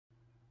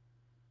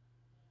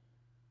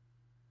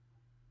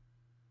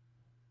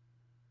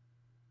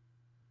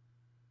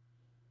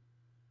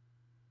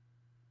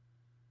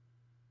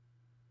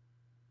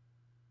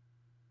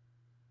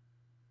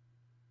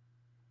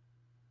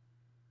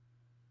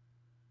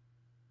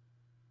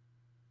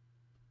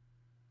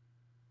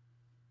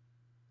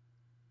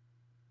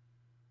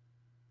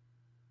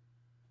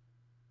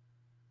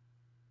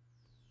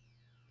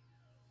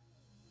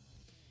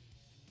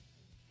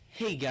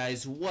Hey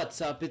guys, what's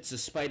up? It's the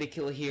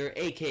Spider-Killer here,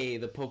 aka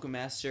the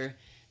Pokemaster,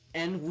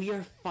 and we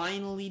are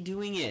finally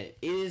doing it.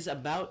 It is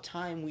about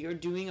time. We are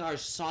doing our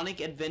Sonic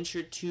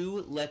Adventure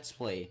 2 Let's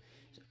Play.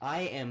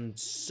 I am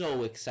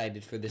so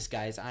excited for this,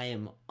 guys. I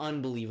am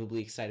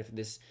unbelievably excited for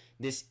this.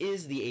 This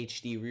is the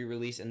HD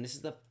re-release, and this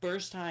is the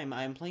first time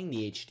I am playing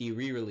the HD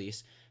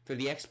re-release for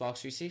the Xbox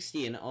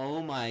 360, and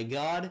oh my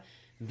god,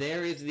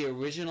 there is the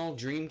original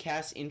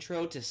Dreamcast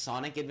intro to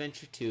Sonic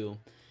Adventure 2.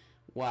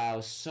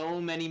 Wow, so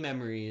many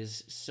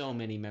memories, so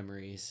many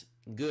memories.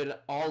 Good,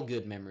 all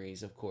good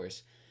memories, of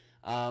course.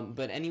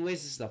 But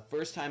anyways, this is the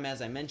first time,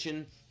 as I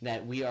mentioned,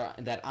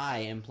 that I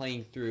am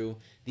playing through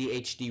the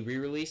HD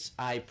re-release.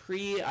 I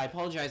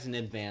apologize in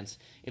advance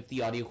if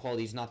the audio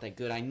quality is not that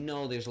good. I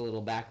know there's a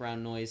little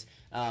background noise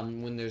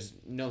when there's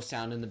no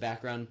sound in the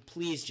background.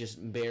 Please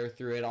just bear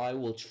through it. I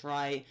will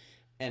try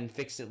and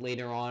fix it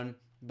later on.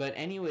 But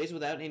anyways,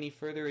 without any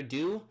further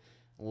ado,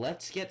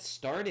 let's get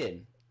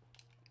started.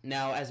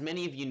 Now, as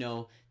many of you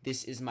know,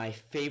 this is my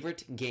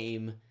favorite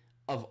game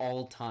of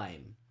all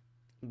time.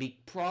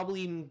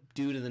 Probably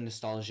due to the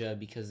nostalgia,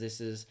 because this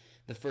is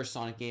the first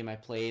Sonic game I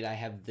played. I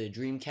have the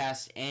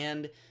Dreamcast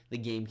and the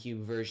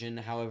GameCube version.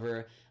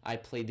 However, I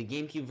played the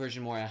GameCube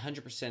version more. I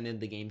 100%ed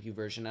the GameCube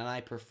version, and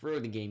I prefer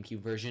the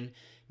GameCube version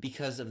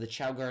because of the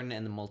Chao Garden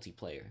and the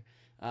multiplayer.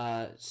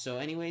 So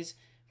anyways,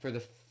 for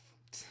the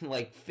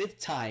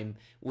fifth time,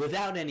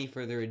 without any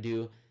further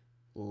ado,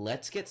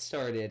 let's get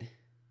started.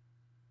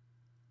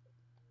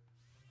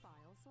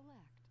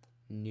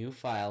 New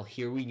file.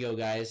 Here we go,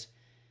 guys.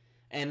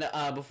 And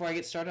before I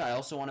get started, I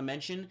also want to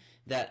mention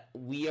that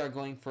we are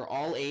going for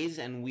all A's,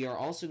 and we are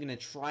also going to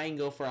try and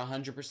go for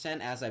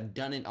 100%, as I've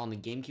done it on the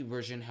GameCube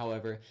version.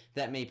 However,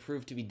 that may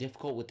prove to be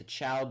difficult with the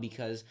Chao,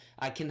 because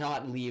I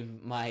cannot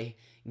leave my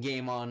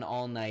game on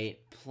all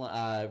night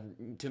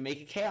to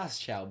make a Chaos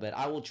Chao. But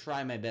I will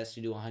try my best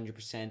to do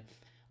 100%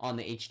 on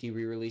the HD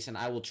re-release, and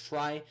I will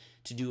try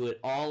to do it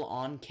all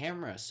on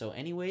camera. So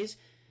anyways,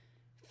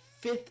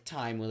 fifth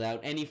time without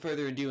any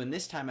further ado, and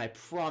this time I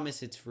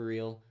promise it's for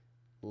real.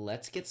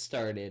 Let's get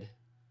started.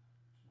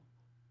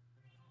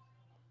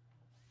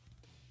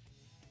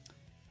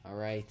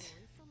 Alright,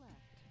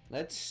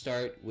 let's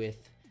start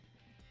with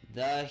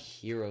the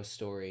hero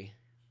story.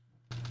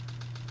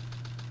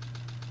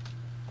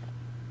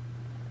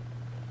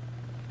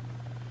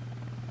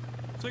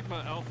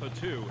 Sigma Alpha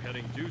 2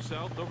 heading due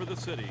south over the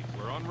city.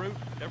 We're en route.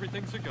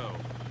 Everything's a go.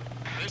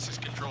 This is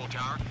Control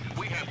Tower.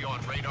 We have you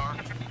on radar.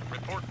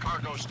 Report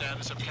cargo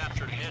status of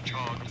captured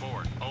Hedgehog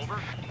aboard. Over.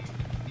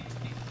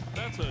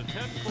 That's a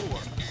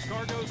 10-4.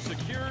 Cargo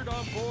secured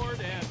on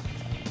board and...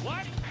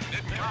 What?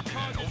 Didn't copy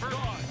that. Over.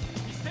 Gone.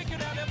 He's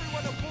taken out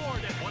everyone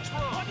aboard and... What's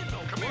wrong? What in the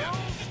Come world?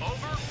 in.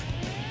 Over.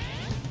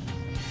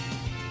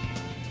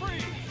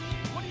 Freeze!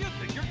 What do you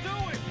think you're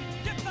doing?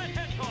 Get that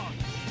Hedgehog!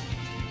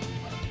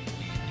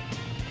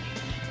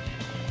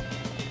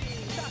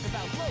 Talk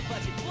about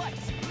low-budget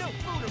flights, no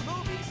food or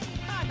movies.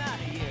 I'm out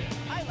of here.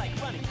 I like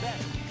running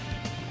better.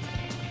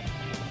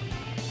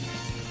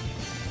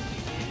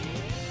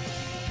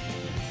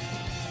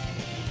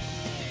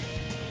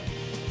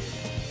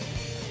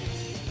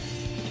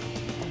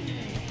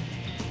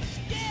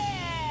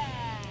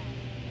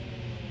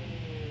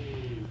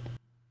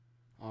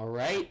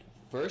 Alright,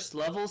 first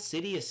level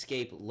city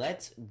escape.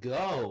 Let's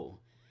go.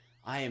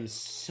 I am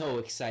so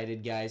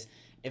excited, guys.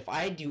 If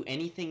I do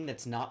anything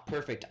that's not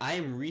perfect, I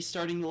am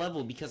restarting the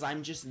level, because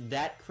I'm just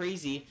that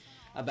crazy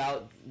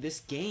about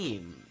this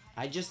game.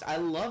 I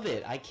love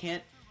it. I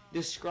can't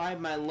describe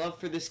my love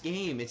for this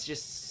game. It's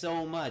just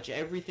so much.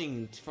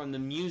 Everything from the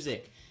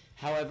music.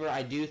 However,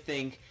 I do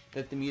think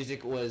that the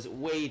music was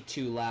way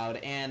too loud,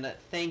 and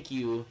thank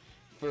you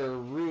for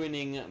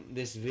ruining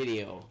this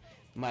video.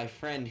 My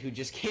friend who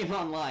just came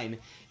online.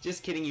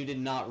 Just kidding, you did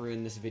not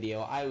ruin this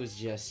video. I was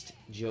just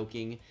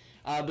joking.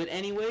 But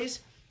anyways,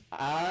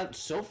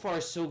 so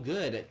far so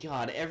good.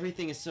 God,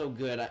 everything is so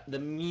good. The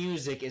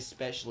music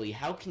especially.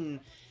 How can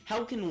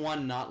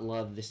one not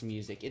love this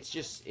music?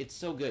 It's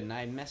so good, and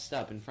I messed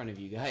up in front of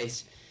you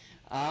guys.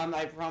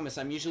 I promise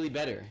I'm usually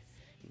better.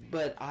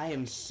 But I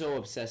am so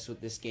obsessed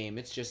with this game.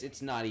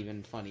 It's not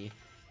even funny.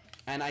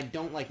 And I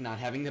don't like not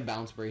having the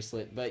bounce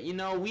bracelet, but you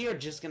know, we are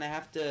just gonna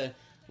have to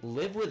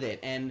live with it.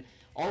 And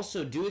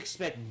also do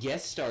expect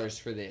guest stars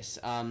for this,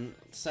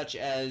 such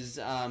as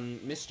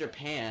Mr.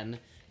 Pan,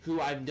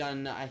 who I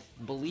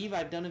believe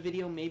I've done a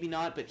video, maybe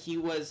not, but he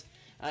was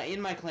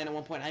in my clan at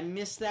one point. I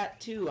missed that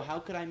too. How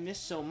could I miss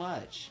so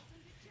much?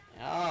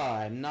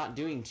 I'm not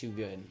doing too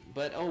good,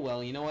 but oh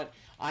well. You know what?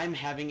 I'm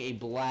having a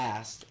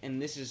blast, and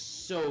this is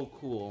so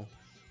cool.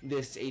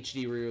 This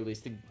HD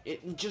re-release,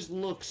 it just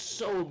looks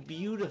so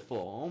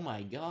beautiful. Oh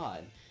my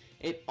god,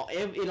 it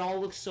all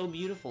looks so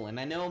beautiful. And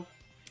I know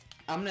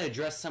I'm gonna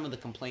address some of the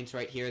complaints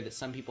right here that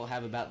some people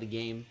have about the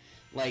game,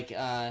 like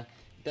that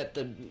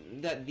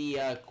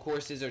the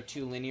courses are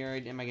too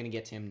linear. Am I gonna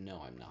get to him?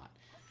 No, I'm not.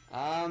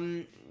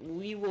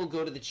 We will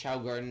go to the Chao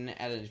Garden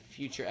at a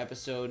future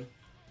episode.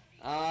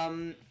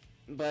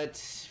 But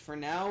for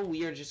now,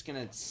 we are just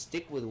gonna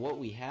stick with what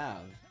we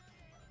have.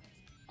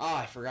 Oh,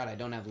 I forgot I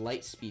don't have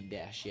light speed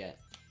dash yet.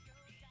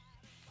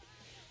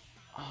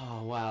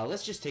 Oh, wow.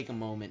 Let's just take a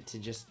moment to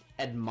just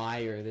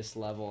admire this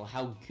level.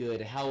 How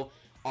good, how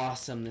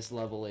awesome this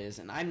level is.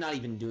 And I'm not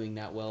even doing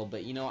that well,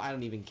 but you know, I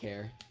don't even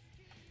care.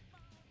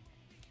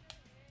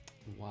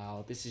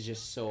 Wow, this is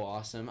just so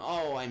awesome.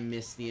 Oh, I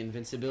missed the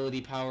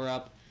invincibility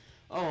power-up.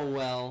 Oh,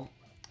 well.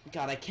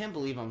 God, I can't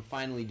believe I'm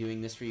finally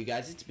doing this for you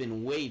guys. It's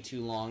been way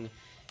too long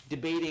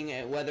debating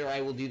whether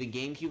I will do the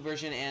GameCube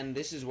version, and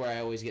this is where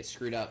I always get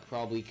screwed up,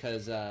 probably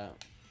because I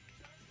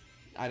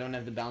don't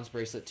have the bounce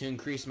bracelet to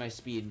increase my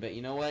speed. But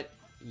you know what?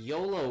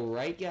 YOLO,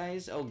 right,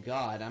 guys? Oh,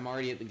 God, I'm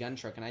already at the gun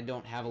truck, and I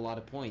don't have a lot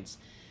of points.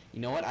 You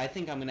know what? I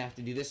think I'm going to have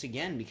to do this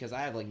again, because I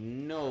have, like,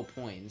 no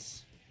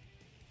points.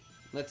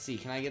 Let's see.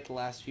 Can I get the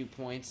last few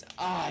points?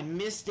 Ah, I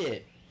missed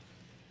it.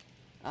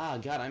 Ah,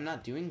 God, I'm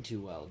not doing too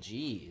well.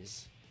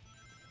 Jeez.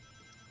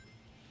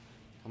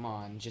 Come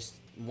on. Just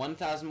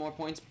 1,000 more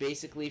points,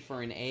 basically,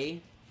 for an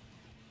A.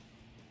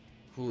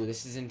 Ooh,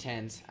 this is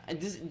intense.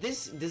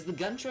 Does the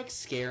gun truck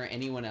scare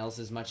anyone else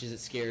as much as it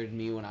scared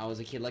me when I was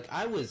a kid? Like,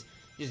 I was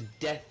just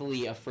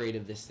deathly afraid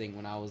of this thing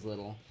when I was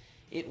little.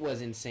 It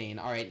was insane.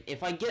 Alright,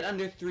 if I get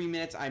under 3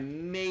 minutes, I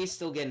may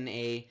still get an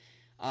A.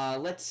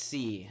 Let's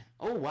see.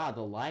 Oh, wow,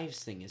 the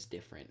lives thing is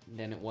different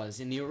than it was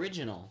in the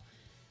original.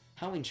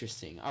 How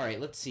interesting. Alright,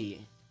 let's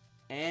see.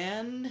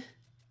 And...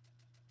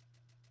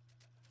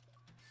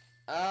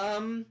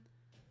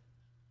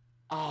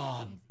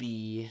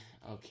 B.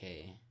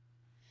 Okay.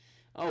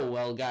 Oh,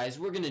 well, guys,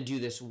 we're gonna do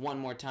this one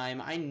more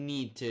time. I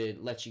need to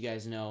let you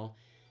guys know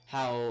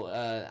how,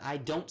 I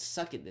don't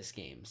suck at this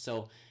game.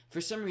 So, for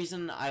some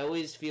reason, I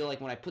always feel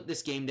like when I put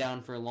this game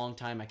down for a long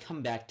time, I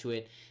come back to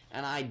it,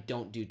 and I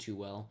don't do too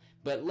well.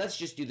 But let's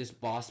just do this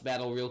boss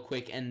battle real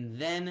quick, and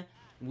then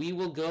we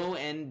will go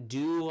and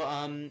do,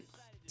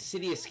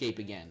 City Escape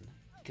again.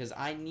 Because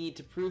I need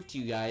to prove to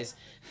you guys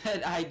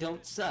that I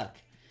don't suck.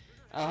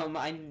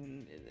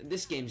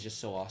 This game's just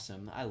so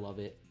awesome. I love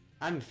it.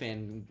 I'm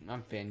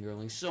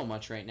fangirling so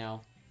much right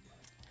now.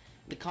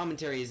 The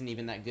commentary isn't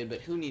even that good,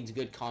 but who needs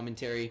good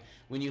commentary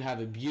when you have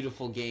a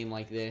beautiful game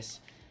like this?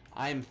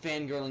 I'm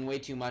fangirling way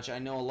too much. I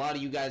know a lot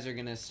of you guys are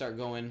gonna start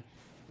going,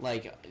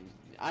 like,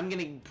 I'm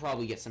gonna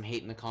probably get some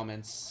hate in the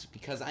comments,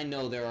 because I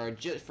know there are,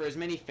 for as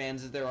many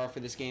fans as there are for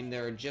this game,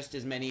 there are just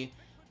as many...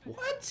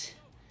 What?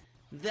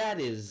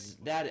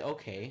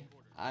 Okay.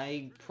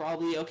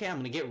 Okay, I'm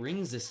gonna get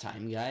rings this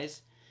time,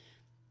 guys.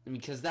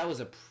 Because that was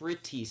a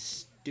pretty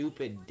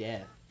stupid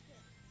death.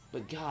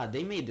 But God,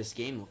 they made this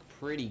game look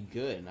pretty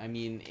good. I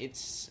mean,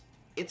 it's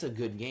a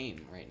good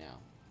game right now.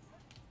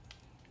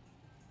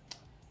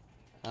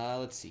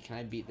 Let's see, can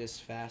I beat this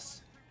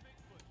fast?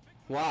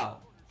 Wow.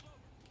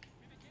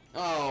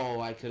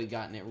 Oh, I could have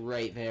gotten it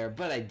right there,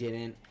 but I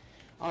didn't.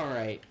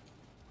 Alright.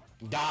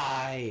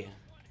 Die!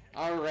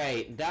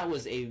 Alright, that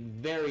was a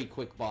very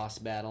quick boss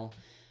battle.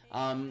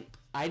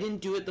 I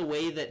didn't do it the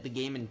way that the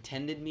game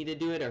intended me to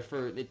do it, or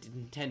for it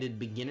intended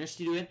beginners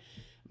to do it,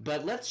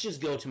 but let's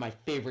just go to my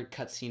favorite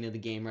cutscene of the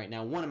game right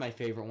now, one of my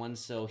favorite ones,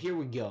 so here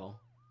we go.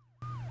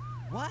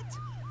 What?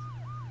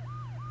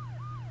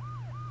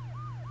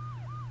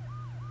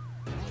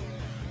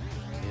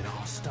 It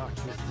all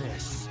starts with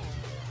this.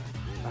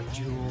 A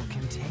jewel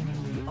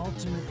containing the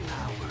ultimate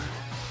power.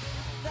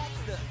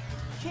 That's the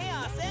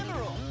Chaos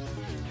Emerald!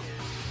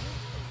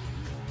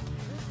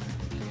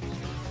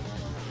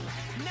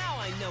 Now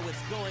I know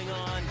what's going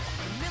on.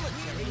 The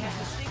military has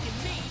mistaken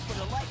me for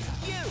the likes of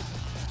you.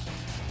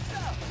 So,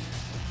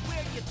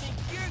 where do you think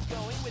you're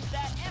going with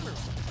that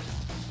emerald?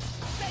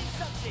 Say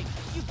something,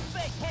 you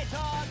fake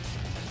hedgehog!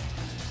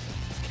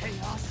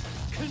 Chaos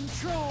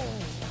Control!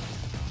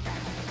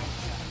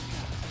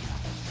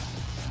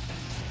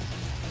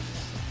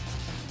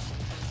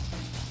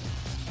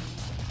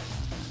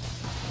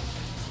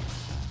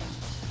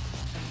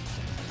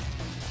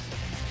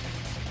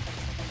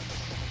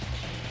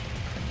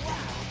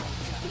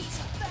 He's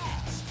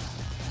fast!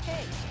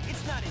 Hey,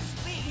 it's not his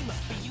speed. He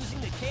must be using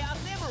the Chaos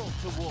Emerald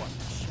to warp.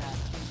 Shadow.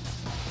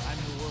 I'm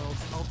the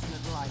world's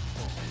ultimate life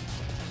form.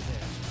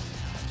 There's no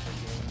time for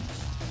games.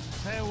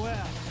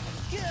 Farewell.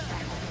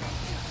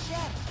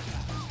 Shadow,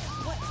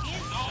 what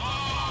is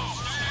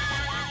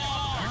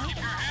Keep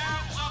your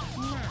hands up!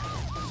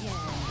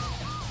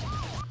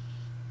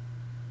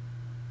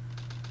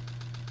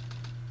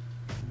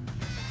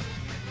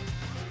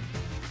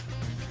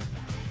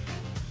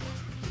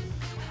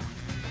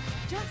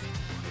 Just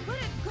let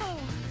it go.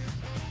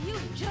 You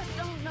just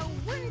don't know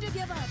when to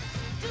give up,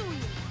 do you?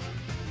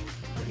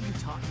 What are you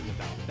talking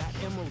about? That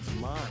emerald's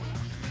mine.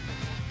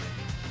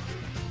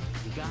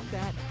 You got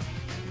that?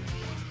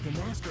 The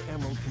Master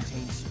Emerald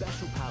contains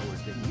special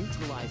powers that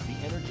neutralize the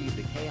energy of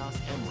the Chaos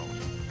Emerald.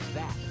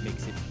 That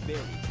makes it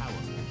very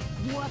powerful.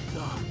 What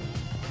the?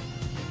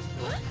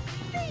 What?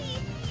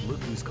 Thief!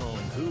 Look who's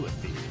calling who a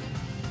thief.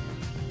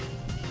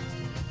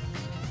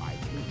 I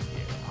came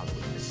here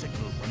following the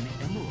signal from the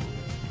Emerald.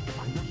 If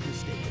I'm not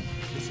mistaken,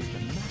 this is the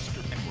Master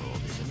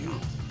Emerald, isn't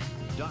it?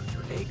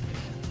 Dr. Eggman.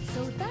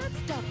 So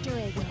that's Dr.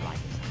 Eggman. Well, I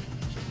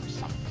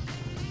something.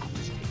 I'll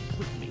just take it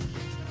with me.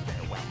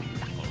 Farewell,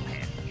 Knuckles.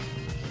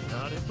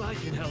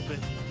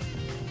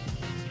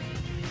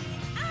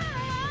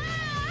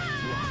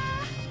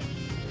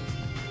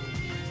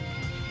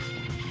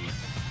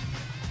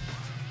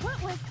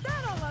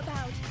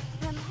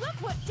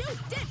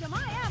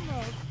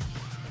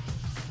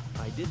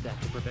 did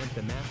that to prevent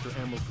the Master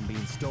Emerald from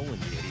being stolen,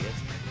 you idiot.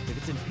 If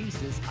it's in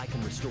pieces, I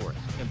can restore it.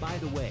 And by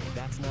the way,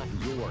 that's not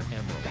your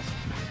emerald.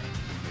 Doesn't matter.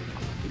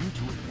 I'll look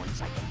into it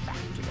once I get back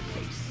to the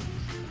base.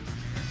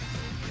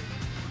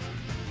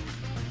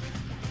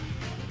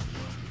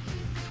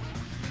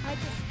 I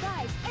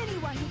despise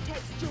anyone who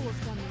takes jewels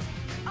from me.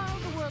 All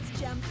the world's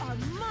gems are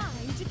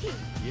mine to keep.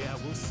 Yeah,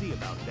 we'll see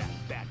about that,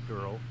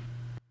 Batgirl.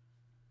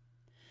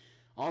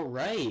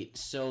 Alright,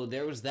 so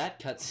there was that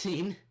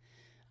cutscene.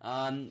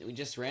 We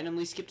just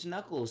randomly skipped to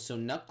Knuckles. So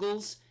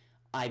Knuckles,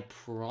 I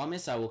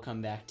promise I will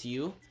come back to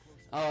you.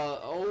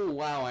 Oh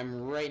wow,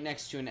 I'm right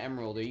next to an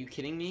emerald. Are you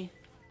kidding me?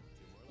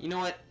 You know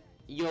what?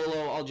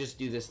 YOLO, I'll just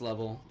do this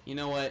level. You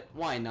know what?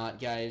 Why not,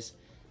 guys?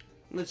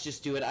 Let's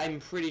just do it. I'm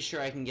pretty sure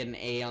I can get an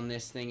A on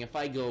this thing if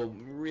I go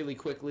really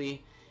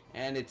quickly.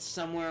 And it's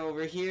somewhere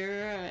over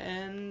here.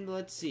 And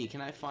let's see,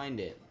 can I find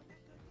it?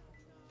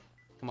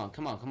 Come on,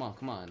 come on, come on,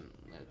 come on.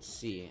 Let's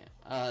see.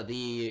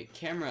 The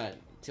camera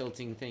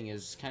tilting thing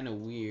is kind of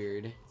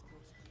weird.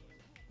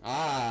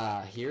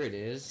 Ah, here it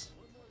is.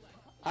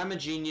 I'm a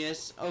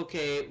genius.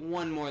 Okay,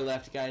 one more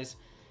left, guys.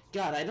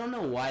 God, I don't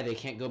know why they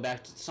can't go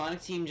back to...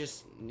 Sonic Team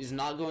just is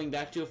not going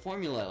back to a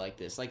formula like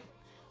this. Like,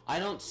 I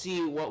don't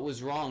see what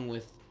was wrong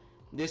with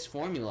this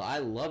formula. I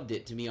loved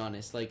it, to be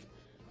honest. Like,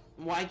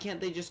 why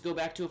can't they just go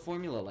back to a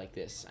formula like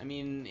this? I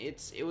mean,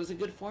 it was a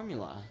good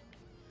formula.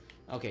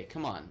 Okay,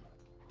 come on.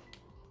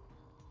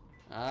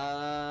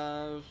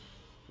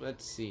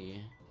 Let's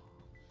see.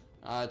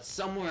 It's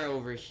somewhere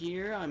over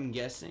here, I'm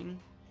guessing.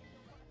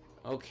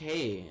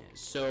 Okay,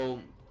 so...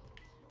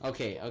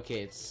 Okay,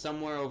 it's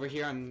somewhere over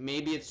here.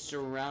 Maybe it's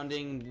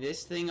surrounding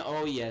this thing.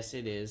 Oh, yes,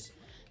 it is.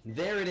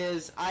 There it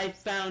is. I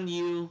found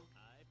you.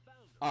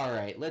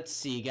 Alright, let's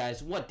see,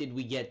 guys. What did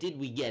we get? Did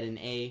we get an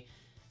A?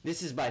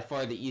 This is by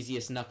far the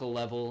easiest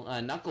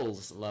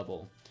Knuckles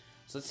level.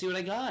 So let's see what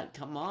I got.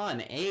 Come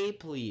on, A,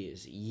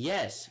 please.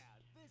 Yes.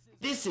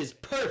 This is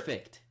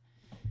perfect.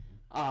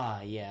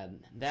 Ah, yeah,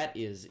 that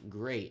is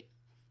great.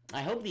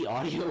 I hope the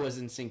audio was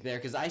in sync there,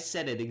 because I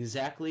said it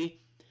exactly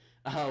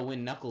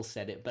when Knuckles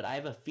said it, but I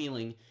have a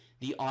feeling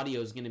the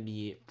audio is going to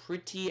be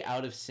pretty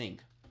out of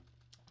sync.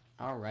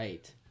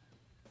 Alright.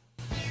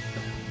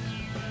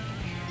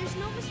 There's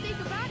no mistake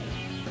about it.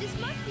 This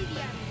must be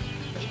the island.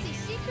 It's a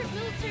secret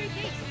military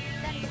base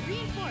that is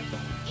reinforced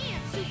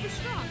and super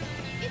strong.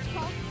 It's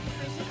called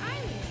Prison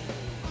Island.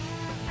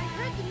 I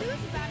heard the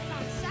news about it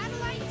on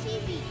satellite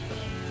TV.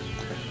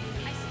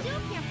 I still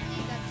can't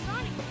believe that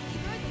Sonic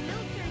destroyed the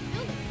military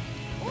building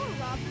or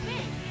robbed the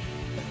bank.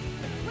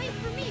 Wait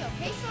for me,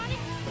 okay, Sonic?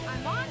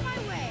 I'm on my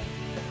way.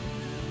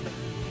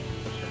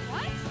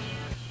 What?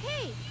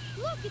 Hey,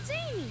 look, it's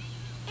Amy.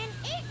 And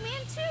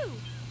Eggman, too.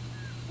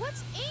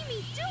 What's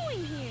Amy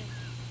doing here?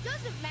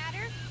 Doesn't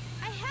matter.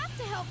 I have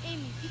to help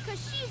Amy because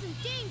she's in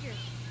danger.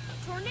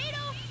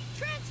 Tornado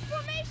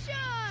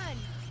transformation!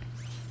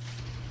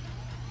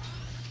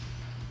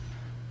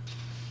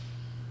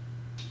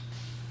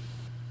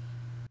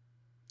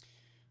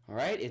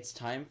 Alright, it's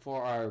time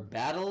for our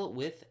battle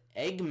with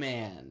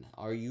Eggman.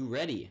 Are you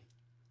ready?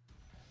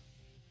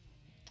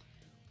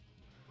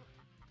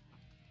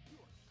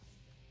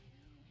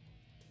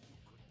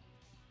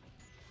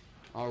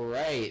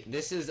 Alright,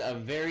 this is a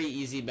very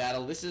easy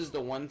battle. This is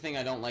the one thing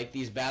I don't like.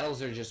 These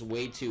battles are just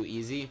way too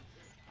easy.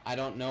 I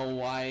don't know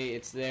why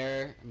it's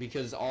there,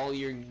 because all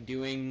you're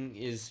doing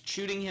is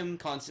shooting him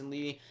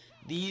constantly.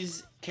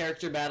 These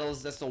character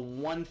battles, that's the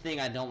one thing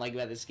I don't like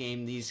about this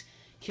game. These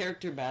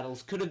character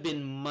battles could have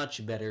been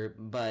much better,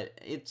 but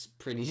it's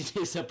pretty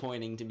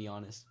disappointing, to be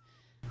honest.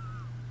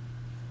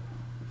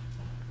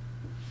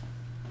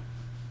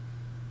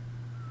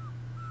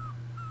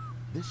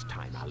 This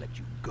time I'll let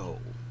you go,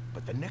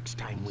 but the next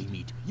time we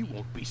meet, you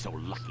won't be so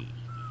lucky.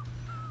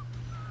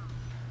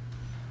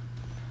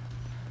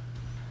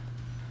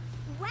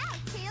 Wow,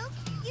 Tails,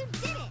 you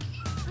did it!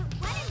 But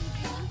what are you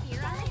doing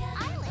here on this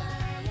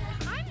island?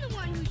 I'm the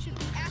one who should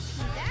be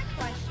asking that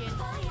question.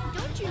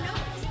 Don't you know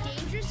it's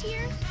dangerous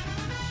here?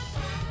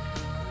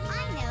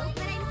 I know,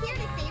 but I'm here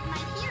to save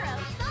my hero,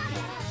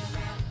 Sonic.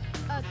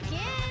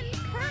 Again?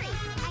 Hurry!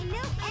 I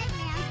know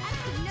Eggman's up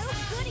to no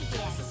good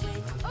again.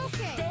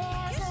 Okay,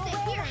 you stay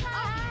here and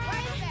I'll be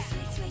right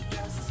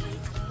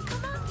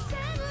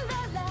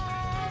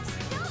back.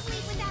 Don't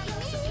leave without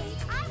me!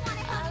 I want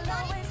to help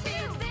Sonic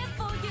too!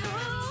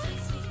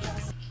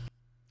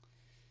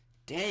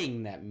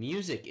 Dang, that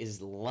music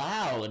is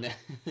loud.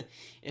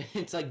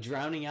 It's like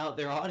drowning out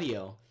their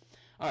audio.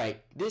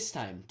 Alright, this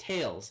time,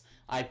 Tails.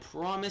 I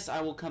promise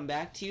I will come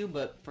back to you,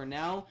 but for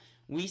now,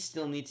 we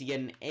still need to get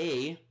an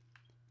A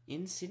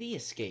in City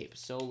Escape.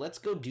 So let's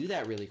go do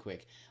that really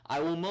quick.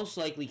 I will most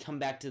likely come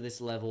back to this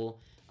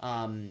level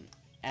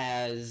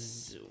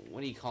as...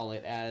 what do you call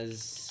it?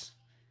 As...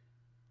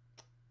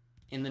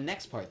 in the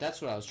next part.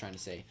 That's what I was trying to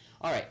say.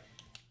 Alright.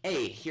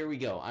 A, here we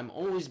go. I'm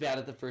always bad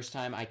at the first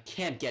time. I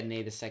can't get an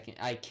A the second.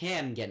 I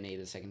can get an A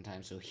the second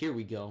time, so here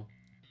we go.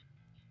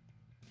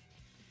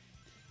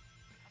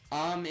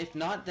 If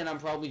not, then I'm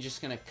probably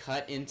just gonna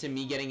cut into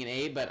me getting an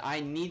A, but I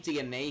need to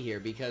get an A here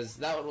because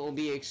that will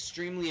be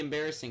extremely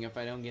embarrassing if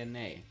I don't get an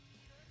A.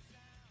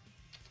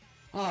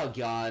 Oh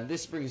god,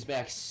 this brings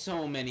back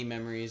so many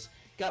memories.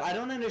 God, I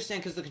don't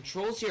understand because the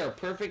controls here are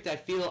perfect. I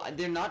feel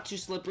they're not too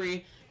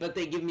slippery, but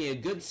they give me a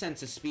good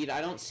sense of speed. I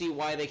don't see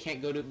why they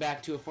can't go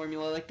back to a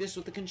formula like this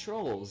with the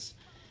controls.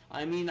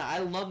 I mean, I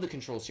love the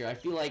controls here. I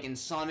feel like in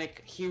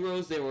Sonic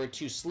Heroes they were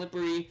too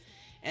slippery,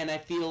 and I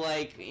feel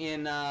like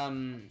in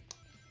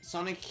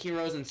Sonic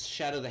Heroes and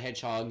Shadow the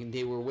Hedgehog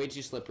they were way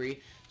too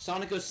slippery.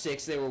 Sonic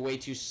 06 they were way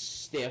too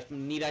stiff.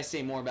 Need I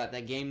say more about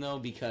that game though?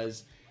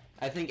 Because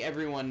I think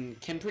everyone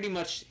can pretty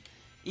much,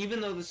 even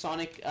though the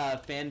Sonic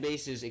fan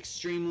base is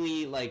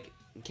extremely, like,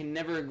 can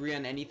never agree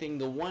on anything,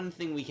 the one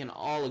thing we can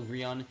all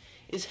agree on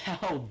is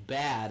how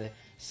bad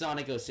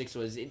Sonic 06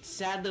 was. It's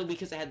sad, though,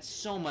 because it had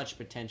so much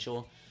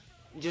potential.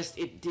 Just,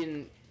 it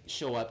didn't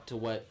show up to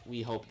what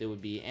we hoped it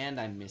would be, and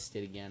I missed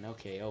it again.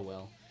 Okay, oh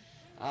well.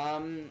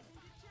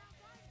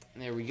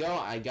 There we go.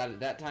 I got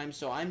it that time,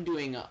 so I'm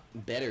doing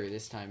better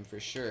this time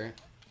for sure.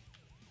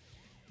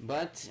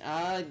 But,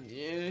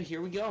 here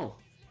we go.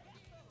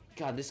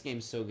 God, this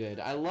game's so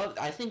good.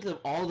 I think of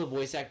all the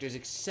voice actors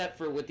except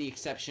for with the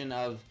exception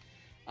of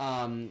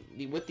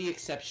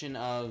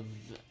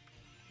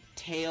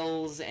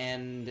Tails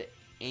and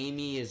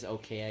Amy is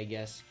okay, I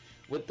guess.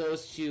 With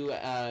those two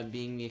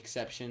being the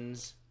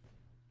exceptions,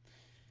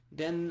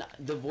 then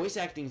the voice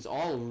acting's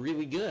all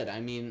really good. I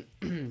mean,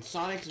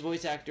 Sonic's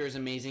voice actor is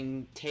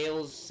amazing.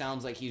 Tails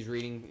sounds like he's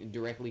reading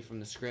directly from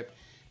the script.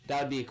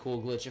 That would be a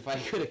cool glitch if I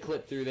could have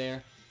clipped through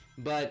there.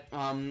 But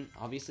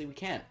obviously we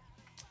can't.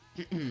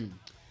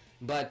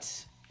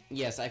 But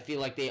yes, I feel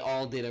like they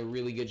all did a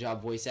really good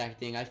job voice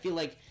acting. I feel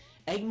like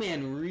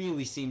Eggman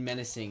really seemed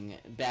menacing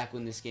back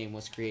when this game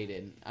was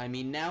created. I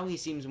mean, now he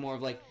seems more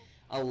of like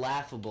a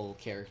laughable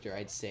character,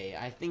 I'd say.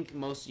 I think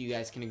most of you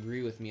guys can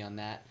agree with me on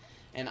that.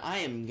 And I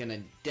am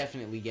gonna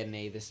definitely get an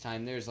A this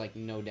time. There's like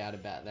no doubt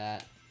about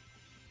that.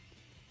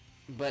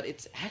 But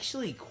it's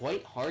actually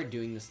quite hard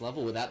doing this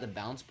level without the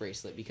bounce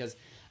bracelet because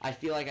I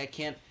feel like I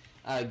can't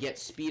get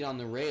speed on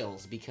the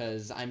rails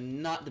because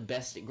I'm not the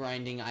best at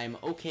grinding. I'm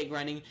okay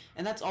grinding,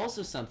 and that's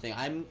also something.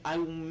 I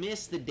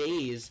miss the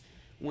days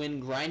when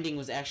grinding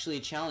was actually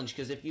a challenge,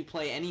 because if you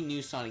play any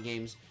new Sonic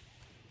games,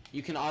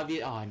 you can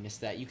I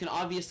missed that. You can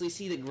obviously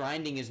see that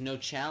grinding is no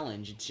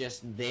challenge. It's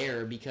just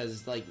there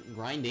because, like,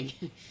 grinding.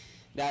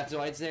 That's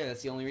why it's there.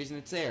 That's the only reason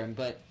it's there.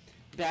 But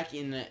back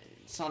in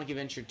Sonic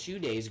Adventure 2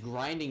 days,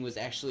 grinding was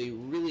actually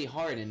really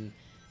hard, and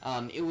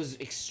it was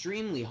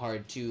extremely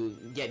hard to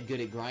get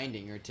good at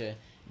grinding or to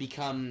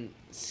become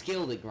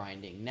skilled at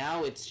grinding.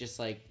 Now it's just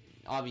like,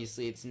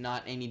 obviously it's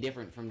not any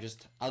different from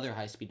just other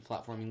high-speed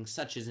platforming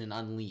such as in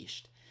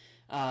Unleashed.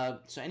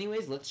 So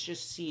anyways, let's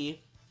just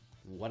see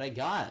what I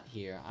got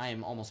here. I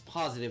am almost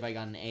positive I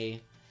got an A.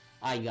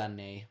 I got an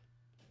A.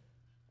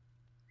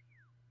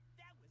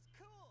 That was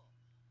cool.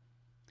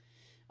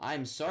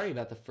 I'm sorry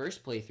about the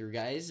first playthrough,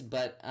 guys,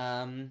 but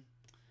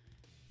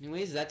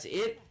anyways, that's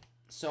it.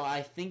 So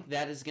I think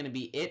that is going to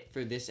be it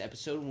for this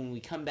episode. When we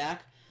come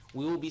back,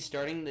 we will be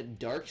starting the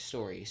Dark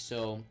Story.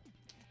 So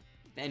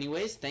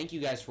anyways, thank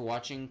you guys for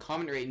watching.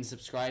 Comment, rate, and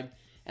subscribe.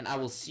 And I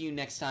will see you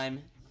next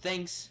time.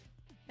 Thanks,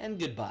 and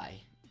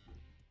goodbye.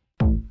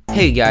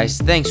 Hey guys,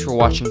 thanks for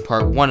watching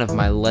part 1 of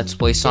my Let's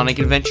Play Sonic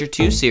Adventure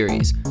 2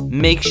 series.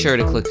 Make sure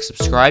to click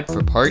subscribe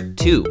for part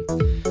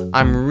 2.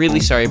 I'm really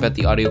sorry about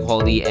the audio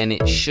quality, and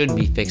it should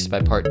be fixed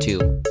by part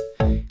 2.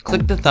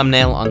 Click the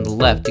thumbnail on the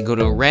left to go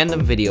to a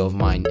random video of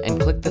mine,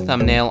 and click the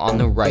thumbnail on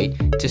the right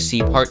to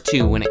see part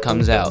 2 when it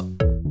comes out.